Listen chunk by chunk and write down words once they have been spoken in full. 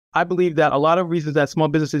I believe that a lot of reasons that small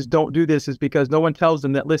businesses don't do this is because no one tells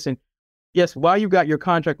them that, listen, yes, while you got your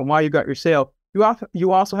contract and while you got your sale,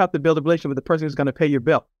 you also have to build a relationship with the person who's going to pay your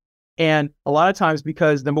bill. And a lot of times,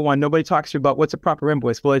 because number one, nobody talks to you about what's a proper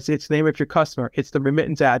invoice. Well, it's the name of your customer. It's the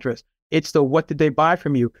remittance address. It's the what did they buy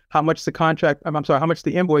from you? How much the contract? I'm sorry, how much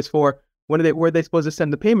the invoice for? Where are they supposed to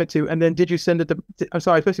send the payment to? And then did you send it to? I'm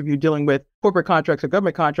sorry, especially if you're dealing with corporate contracts or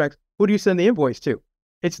government contracts, who do you send the invoice to?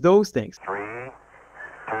 It's those things. 3,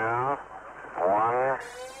 2, 1,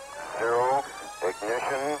 0,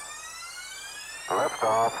 ignition,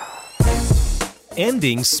 liftoff.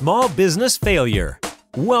 Ending small business failure.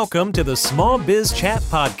 Welcome to the Small Biz Chat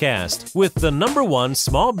Podcast with the #1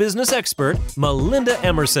 small business expert, Melinda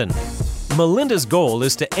Emerson. Melinda's goal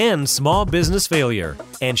is to end small business failure,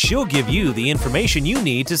 and she'll give you the information you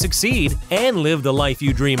need to succeed and live the life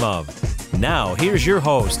you dream of. Now, here's your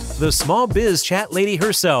host, the Small Biz Chat lady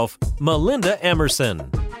herself, Melinda Emerson.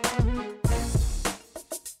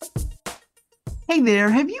 Hey there,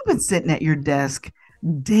 have you been sitting at your desk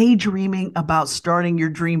daydreaming about starting your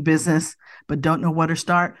dream business, but don't know where to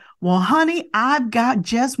start? Well, honey, I've got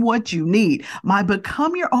just what you need. My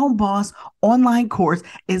Become Your Own Boss online course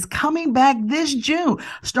is coming back this June.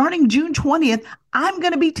 Starting June 20th, I'm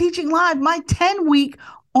going to be teaching live my 10-week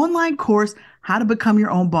online course, How to Become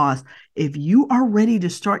Your Own Boss. If you are ready to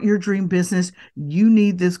start your dream business, you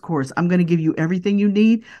need this course. I'm going to give you everything you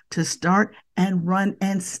need to start and run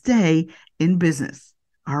and stay in business.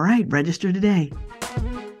 All right, register today.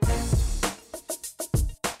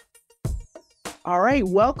 All right,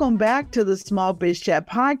 welcome back to the Small Biz Chat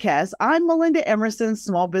Podcast. I'm Melinda Emerson,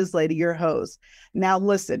 Small Biz Lady, your host. Now,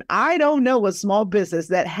 listen, I don't know a small business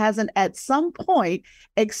that hasn't at some point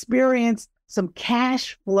experienced some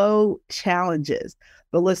cash flow challenges.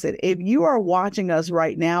 But listen, if you are watching us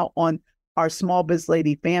right now on our Small Biz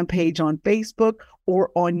Lady fan page on Facebook or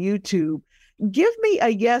on YouTube, give me a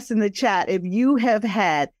yes in the chat if you have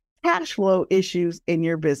had cash flow issues in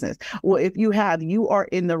your business. Well, if you have, you are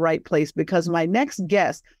in the right place, because my next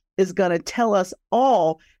guest is going to tell us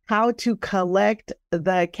all how to collect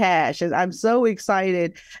the cash. And I'm so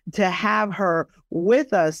excited to have her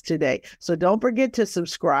with us today. So don't forget to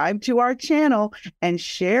subscribe to our channel and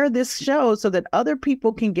share this show so that other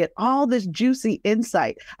people can get all this juicy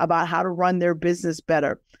insight about how to run their business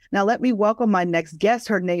better. Now, let me welcome my next guest.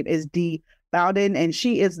 Her name is Dee Bowden, and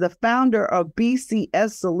she is the founder of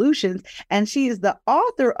BCS Solutions, and she is the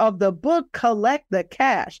author of the book, Collect the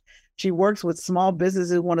Cash. She works with small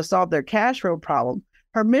businesses who want to solve their cash flow problem.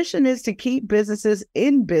 Her mission is to keep businesses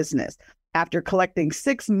in business. After collecting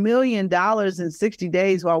 $6 million in 60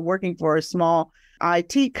 days while working for a small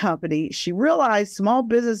IT company, she realized small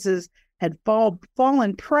businesses had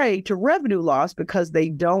fallen prey to revenue loss because they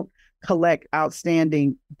don't collect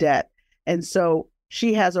outstanding debt. And so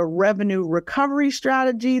she has a revenue recovery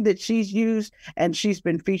strategy that she's used, and she's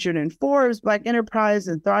been featured in Forbes, Black Enterprise,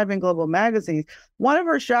 and Thriving Global magazines. One of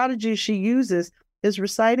her strategies she uses is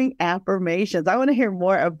reciting affirmations. I want to hear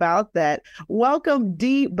more about that. Welcome,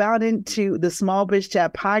 Dee Bowden, to the Small Biz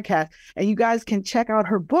Chat Podcast. And you guys can check out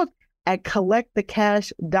her book at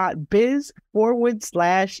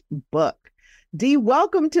collectthecash.biz/book. Dee,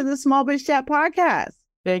 welcome to the Small Biz Chat Podcast.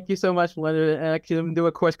 Thank you so much, Melinda. And actually, let me do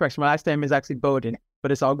a course correction. My last name is actually Bowden,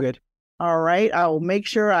 but it's all good. All right. I will make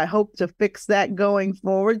sure. I hope to fix that going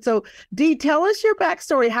forward. So, Dee, tell us your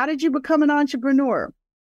backstory. How did you become an entrepreneur?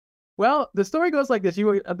 Well, the story goes like this. The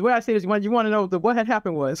way I say this, you want to know what had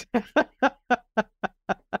happened was.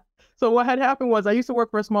 So what had happened was I used to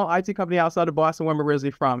work for a small IT company outside of Boston, where I'm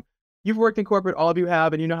originally from. You've worked in corporate, all of you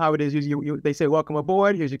have, and you know how it is. They say, welcome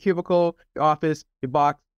aboard. Here's your cubicle, your office, your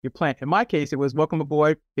box, your plant. In my case, it was welcome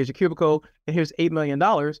aboard. Here's your cubicle, and here's $8 million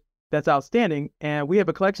that's outstanding. And we have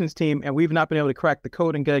a collections team, and we've not been able to crack the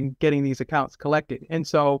code and getting these accounts collected. And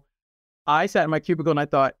so I sat in my cubicle and I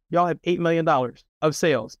thought, y'all have $8 million of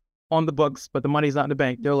sales on the books, but the money's not in the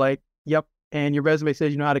bank. They're like, yep. And your resume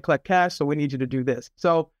says you know how to collect cash, so we need you to do this.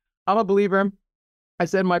 So I'm a believer. I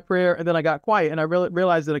said my prayer, and then I got quiet, and I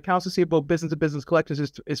realized that accounts receivable, business-to-business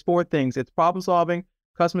collections is 4 things. It's problem solving,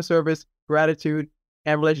 customer service, gratitude,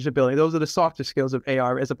 and relationship building. Those are the softer skills of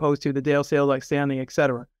AR, as opposed to the Dale sales, like standing,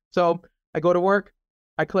 etc. So I go to work,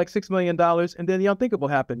 I collect $6 million, and then the unthinkable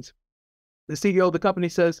happens. The CEO of the company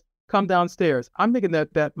says, come downstairs. I'm thinking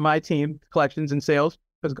that my team, collections and sales,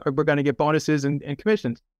 because we're going to get bonuses and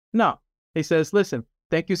commissions. No. He says, listen,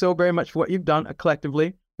 thank you so very much for what you've done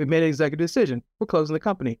collectively. We've made an executive decision. We're closing the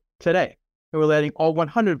company today. And we're letting all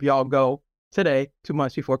 100 of y'all go today, 2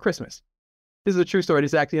 months before Christmas. This is a true story.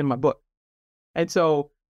 It's actually in my book. And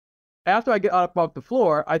so after I get up off the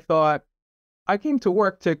floor, I thought, I came to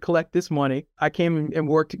work to collect this money. I came and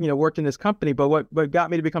worked in this company. But what got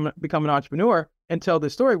me to become an entrepreneur and tell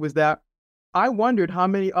this story was that I wondered how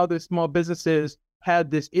many other small businesses had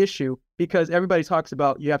this issue, because everybody talks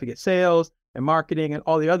about you have to get sales and marketing and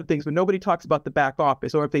all the other things, but nobody talks about the back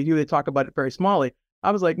office, or if they do, they talk about it very smallly.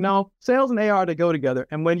 I was like, no, sales and AR, they go together.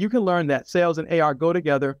 And when you can learn that sales and AR go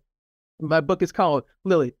together, my book is called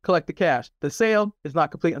Lily, Collect the Cash. The sale is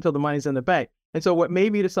not complete until the money's in the bank. And so what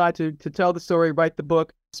made me decide to tell the story, write the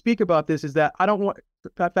book, speak about this is that I don't want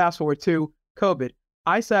to fast forward to COVID.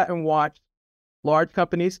 I sat and watched large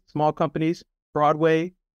companies, small companies,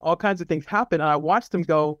 Broadway, all kinds of things happen. And I watched them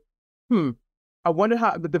go, I wonder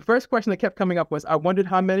how, the first question that kept coming up was, I wondered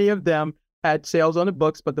how many of them had sales on the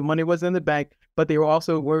books, but the money was in the bank, but they were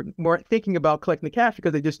also weren't thinking about collecting the cash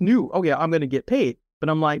because they just knew, oh yeah, I'm going to get paid. But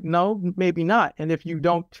I'm like, no, maybe not. And if you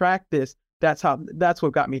don't track this, that's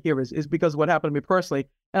what got me here is because of what happened to me personally.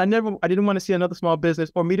 And I didn't want to see another small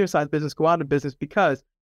business or medium-sized business go out of business, because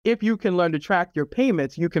if you can learn to track your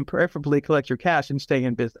payments, you can preferably collect your cash and stay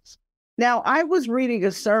in business. Now, I was reading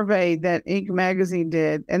a survey that Inc. magazine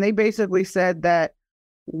did, and they basically said that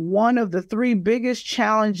one of the 3 biggest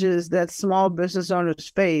challenges that small business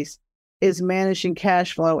owners face is managing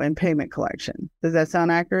cash flow and payment collection. Does that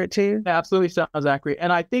sound accurate to you? It absolutely sounds accurate.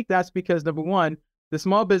 And I think that's because, number one, the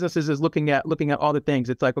small businesses is looking at all the things.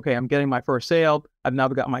 It's like, okay, I'm getting my first sale. I've now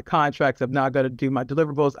got my contracts. I've now got to do my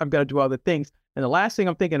deliverables. I've got to do all the things. And the last thing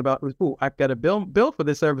I'm thinking about was, I've got to bill for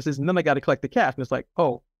the services, and then I got to collect the cash. And it's like,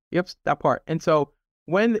 oh, yep, that part. And so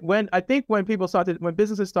when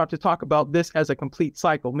businesses start to talk about this as a complete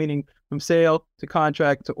cycle, meaning from sale to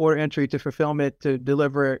contract to order entry to fulfillment to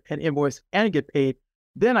deliver an invoice and get paid,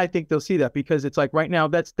 then I think they'll see that, because it's like right now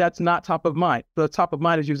that's not top of mind. The top of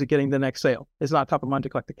mind is usually getting the next sale. It's not top of mind to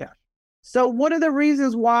collect the cash. So what are the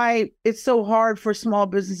reasons why it's so hard for small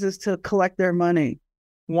businesses to collect their money?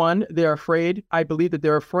 One, they're afraid. I believe that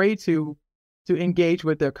they're afraid to engage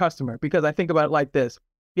with their customer, because I think about it like this.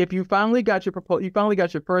 If you finally got your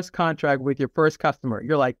first contract with your first customer,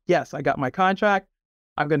 you're like, yes, I got my contract.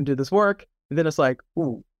 I'm going to do this work. And then it's like,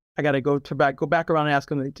 ooh, I got to go back around and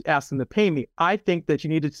ask them to pay me. I think that you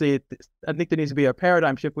need to see it. I think there needs to be a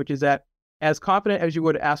paradigm shift, which is that as confident as you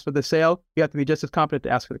would ask for the sale, you have to be just as confident to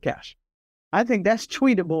ask for the cash. I think that's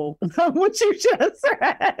tweetable, what you just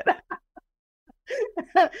said.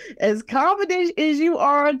 As confident as you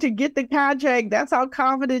are to get the contract, that's how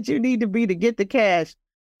confident you need to be to get the cash.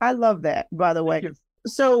 I love that, by the way.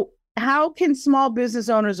 So how can small business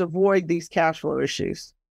owners avoid these cash flow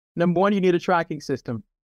issues? Number one, you need a tracking system.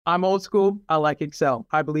 I'm old school. I like Excel.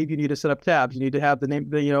 I believe you need to set up tabs. You need to have the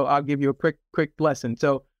name, I'll give you a quick lesson.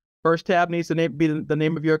 So first tab needs to be the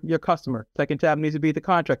name of your customer. Second tab needs to be the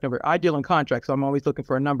contract number. I deal in contracts, so I'm always looking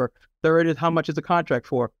for a number. Third is how much is the contract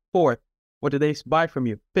for? Fourth, what do they buy from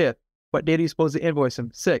you? Fifth, what date are you supposed to invoice them?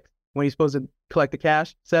 Sixth, when are you supposed to collect the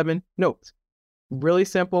cash? 7, notes. Really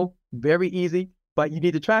simple, very easy, but you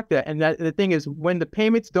need to track that. And the thing is, when the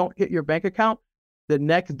payments don't hit your bank account, the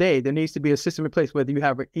next day, there needs to be a system in place, whether you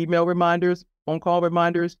have email reminders, phone call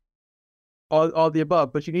reminders, all the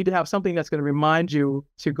above. But you need to have something that's going to remind you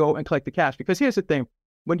to go and collect the cash. Because here's the thing,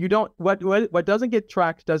 when you don't, what doesn't get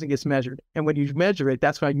tracked doesn't get measured. And when you measure it,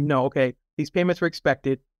 that's when you know, okay, these payments were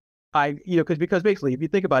expected. Because basically, if you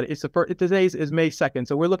think about it, today is May 2nd.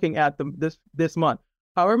 So we're looking at this month.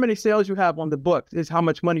 However many sales you have on the books is how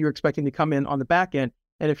much money you're expecting to come in on the back end.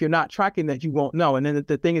 And if you're not tracking that, you won't know. And then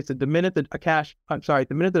the thing is that the minute that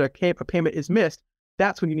a payment is missed,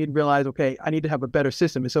 that's when you need to realize, okay, I need to have a better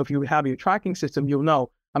system. And so if you have your tracking system, you'll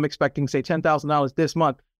know I'm expecting, say, $10,000 this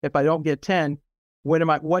month. If I don't get 10,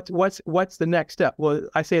 what's the next step? Well,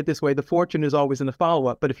 I say it this way, the fortune is always in the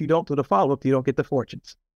follow-up. But if you don't do the follow-up, you don't get the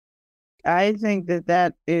fortunes. I think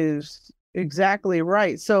that is exactly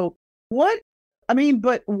right. So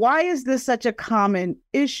but why is this such a common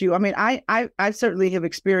issue? I mean, I certainly have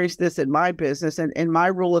experienced this in my business, and my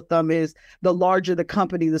rule of thumb is the larger the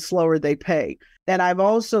company, the slower they pay. And I've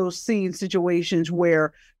also seen situations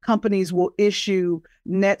where companies will issue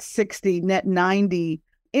net 60, net 90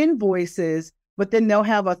 invoices, but then they'll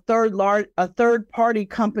have a third party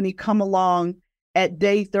company come along at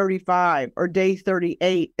day 35 or day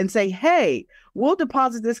 38 and say, hey, we'll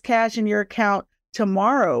deposit this cash in your account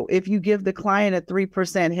tomorrow if you give the client a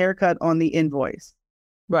 3% haircut on the invoice.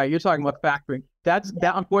 Right. You're talking about factoring.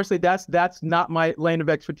 Unfortunately, that's not my lane of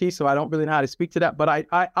expertise, so I don't really know how to speak to that. But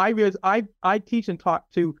I teach and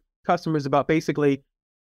talk to customers about basically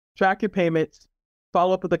track your payments,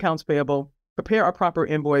 follow up with accounts payable, prepare a proper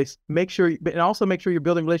invoice, and also make sure you're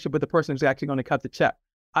building a relationship with the person who's actually going to cut the check.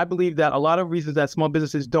 I believe that a lot of reasons that small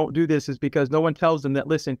businesses don't do this is because no one tells them that,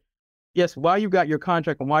 listen, yes, while you got your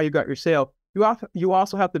contract and while you got your sale, you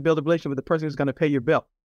also have to build a relationship with the person who's going to pay your bill.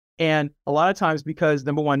 And a lot of times, because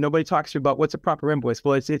number one, nobody talks to you about what's a proper invoice.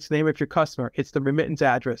 Well, it's the name of your customer. It's the remittance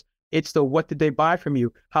address. It's the what did they buy from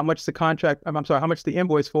you? How much the contract? I'm sorry, how much the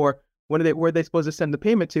invoice for? Where are they supposed to send the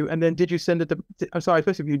payment to? And then did you send it to? I'm sorry,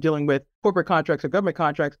 especially if you're dealing with corporate contracts or government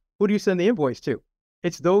contracts, who do you send the invoice to?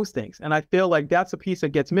 It's those things, and I feel like that's a piece that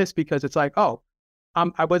gets missed because it's like, oh,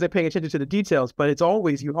 I wasn't paying attention to the details, but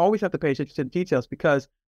you always have to pay attention to the details because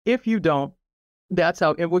if you don't, that's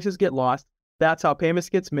how invoices get lost. That's how payments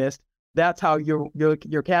gets missed. That's how your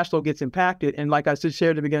cash flow gets impacted. And like I just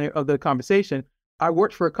shared at the beginning of the conversation, I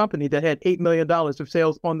worked for a company that had $8 million of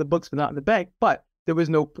sales on the books, but not in the bank. But there was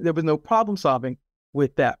no problem solving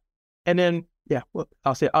with that. And then, yeah, well,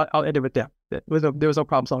 I'll end it with that. There was no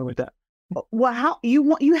problem solving with that. Well, how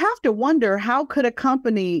you have to wonder, how could a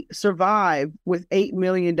company survive with $8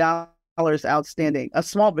 million outstanding? A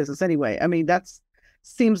small business, anyway. I mean,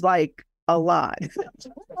 seems like a lot.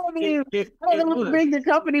 I mean, I don't know how big the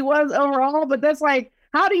company was overall, but that's like,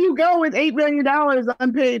 how do you go with $8 million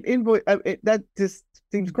unpaid invoice? That just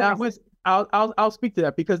seems crazy. I'll speak to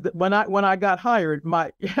that because when I got hired,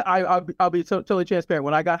 I'll be totally transparent.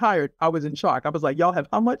 When I got hired, I was in shock. I was like, y'all have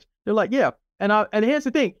how much? They're like, yeah. And here's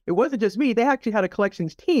the thing, it wasn't just me. They actually had a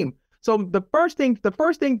collections team. So the first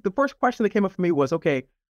question that came up for me was, okay,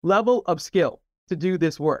 level of skill to do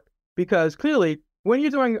this work. Because clearly, when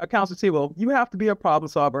you're doing accounts receivable, you have to be a problem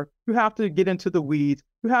solver. You have to get into the weeds.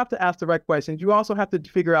 You have to ask the right questions. You also have to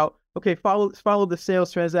figure out, okay, follow the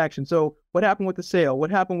sales transaction. So what happened with the sale?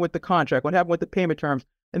 What happened with the contract? What happened with the payment terms?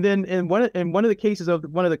 And then in one of the cases of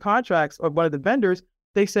one of the contracts of one of the vendors,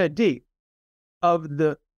 they said, D, of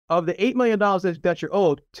the $8 million that you're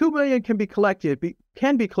owed, $2 million can be collected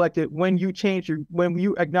when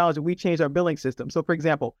you acknowledge that we changed our billing system. So for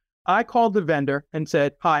example, I called the vendor and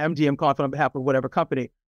said, hi, I'm DM calling on behalf of whatever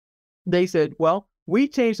company. They said, well, we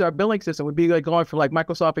changed our billing system. It would be like going from like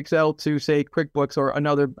Microsoft Excel to say QuickBooks or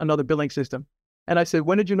another billing system. And I said,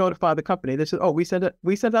 when did you notify the company? They said, oh, we sent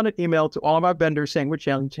out an email to all of our vendors saying we're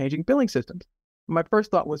changing billing systems. My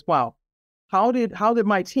first thought was, wow, how did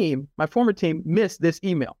my former team miss this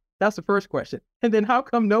email? That's the first question. And then how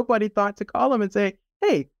come nobody thought to call them and say,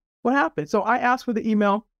 hey, what happened? So I asked for the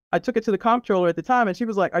email. I took it to the comptroller at the time and she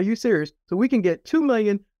was like, are you serious? So we can get 2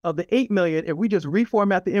 million of the 8 million if we just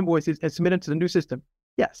reformat the invoices and submit them to the new system.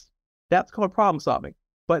 Yes, that's called problem solving.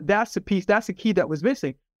 But that's the key that was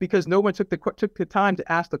missing because no one took the time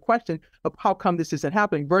to ask the question of how come this isn't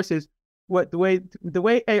happening versus what the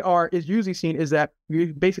way AR is usually seen is that you're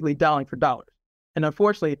basically dialing for dollars. And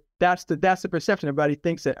unfortunately, that's the perception. Everybody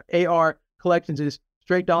thinks that AR collections is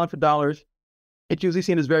straight dialing for dollars. It's usually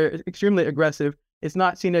seen as extremely aggressive. It's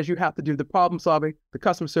not seen as you have to do the problem solving, the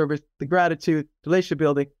customer service, the gratitude, the relationship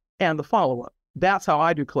building, and the follow-up. That's how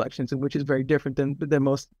I do collections, which is very different than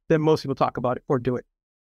most people talk about it or do it.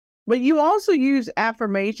 But you also use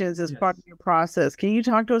affirmations as part of your process. Can you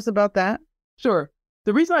talk to us about that? Sure.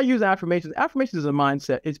 The reason I use affirmations is a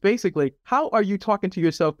mindset. It's basically, how are you talking to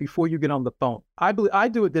yourself before you get on the phone? I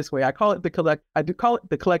do it this way. I call it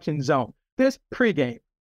the collection zone. There's pregame.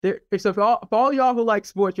 So for all y'all who like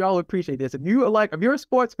sports, y'all will appreciate this. If you're a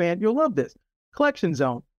sports fan, you'll love this. Collection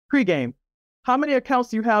zone, pregame. How many accounts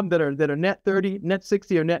do you have that are net 30, net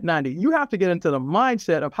 60, or net 90? You have to get into the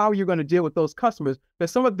mindset of how you're going to deal with those customers.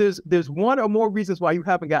 Because there's one or more reasons why you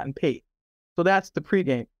haven't gotten paid. So that's the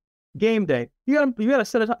pregame. Game day. You gotta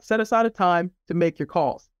set aside a time to make your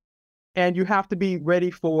calls. And you have to be ready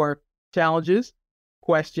for challenges,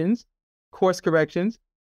 questions, course corrections,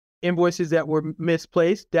 invoices that were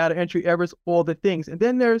misplaced, data entry errors, all the things. And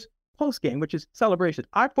then there's post-game, which is celebration.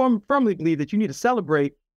 I firmly believe that you need to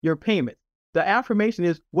celebrate your payment. The affirmation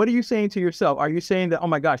is, what are you saying to yourself? Are you saying that, oh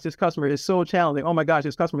my gosh, this customer is so challenging. Oh my gosh,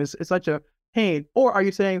 this customer is such a pain. Or are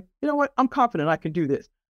you saying, you know what, I'm confident I can do this.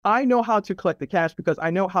 I know how to collect the cash because I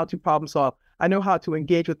know how to problem solve. I know how to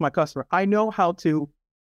engage with my customer. I know how to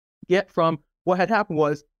get from what had happened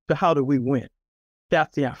was to how do we win.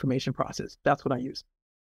 That's the affirmation process. That's what I use.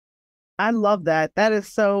 I love that. That is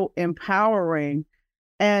so empowering.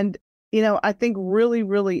 And, I think really,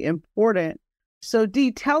 really important. So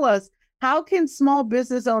Dee, tell us, how can small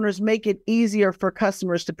business owners make it easier for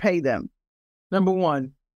customers to pay them? Number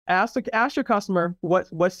one, ask your customer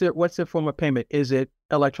what's their form of payment. Is it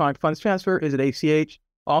electronic funds transfer? Is it ACH?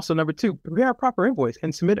 Also, number two, prepare a proper invoice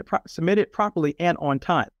and submit it properly and on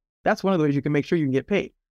time. That's one of the ways you can make sure you can get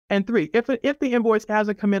paid. And three, if the invoice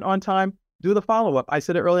hasn't come in on time, do the follow-up. I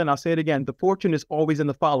said it earlier and I'll say it again. The fortune is always in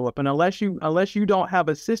the follow-up. And unless you don't have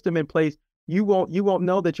a system in place, you won't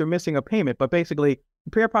know that you're missing a payment. But basically,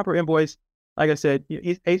 prepare a proper invoice, Like I said,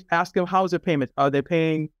 ask them, how's their payments? Are they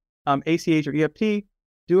paying ACH or EFT?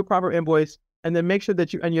 Do a proper invoice, and then make sure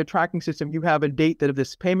that in your tracking system, you have a date that if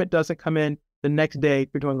this payment doesn't come in the next day,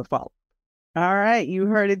 you're doing the follow-up. All right. You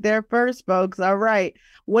heard it there first, folks. All right.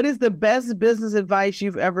 What is the best business advice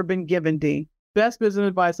you've ever been given, Dee? Best business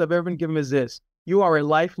advice I've ever been given is this. You are a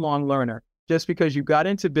lifelong learner. Just because you got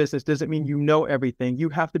into business doesn't mean you know everything. You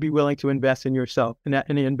have to be willing to invest in yourself. And that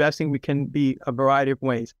in investing, we can be a variety of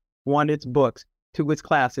ways. 1, it's books. 2, it's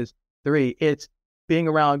classes. 3, it's being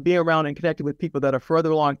around and connected with people that are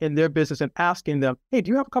further along in their business and asking them, hey,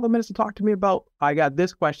 do you have a couple of minutes to talk to me about, I got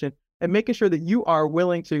this question, and making sure that you are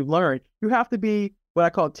willing to learn. You have to be what I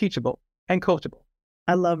call teachable and coachable.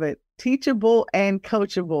 I love it. Teachable and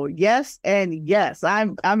coachable. Yes. And yes,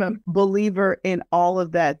 I'm a believer in all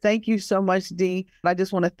of that. Thank you so much, Dee. I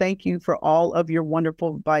just want to thank you for all of your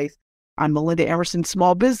wonderful advice. I'm Melinda Emerson,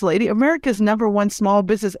 Small Biz Lady, America's #1 small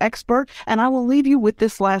business expert. And I will leave you with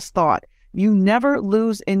this last thought. You never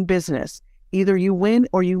lose in business. Either you win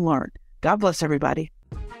or you learn. God bless everybody.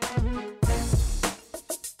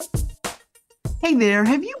 Hey there,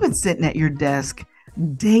 have you been sitting at your desk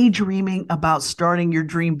daydreaming about starting your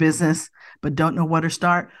dream business, but don't know where to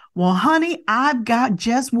start? Well, honey, I've got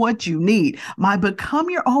just what you need. My Become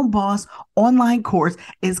Your Own Boss online course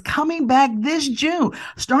is coming back this June.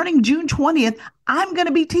 Starting June 20th, I'm going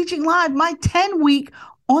to be teaching live my 10-week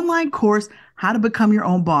online course, How to Become Your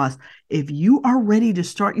Own Boss. If you are ready to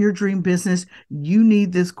start your dream business, you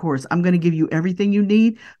need this course. I'm going to give you everything you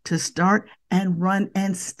need to start and run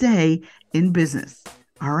and stay in business.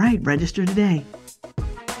 All right, register today.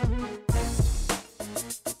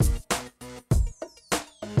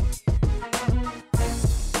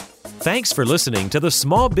 Thanks for listening to the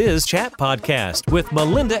Small Biz Chat Podcast with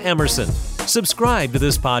Melinda Emerson. Subscribe to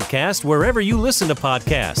this podcast wherever you listen to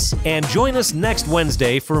podcasts and join us next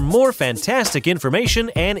Wednesday for more fantastic information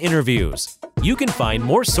and interviews. You can find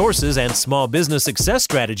more sources and small business success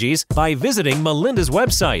strategies by visiting Melinda's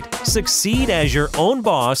website,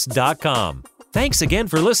 succeedasYourOwnBoss.com. Thanks again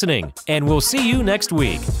for listening, and we'll see you next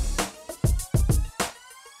week.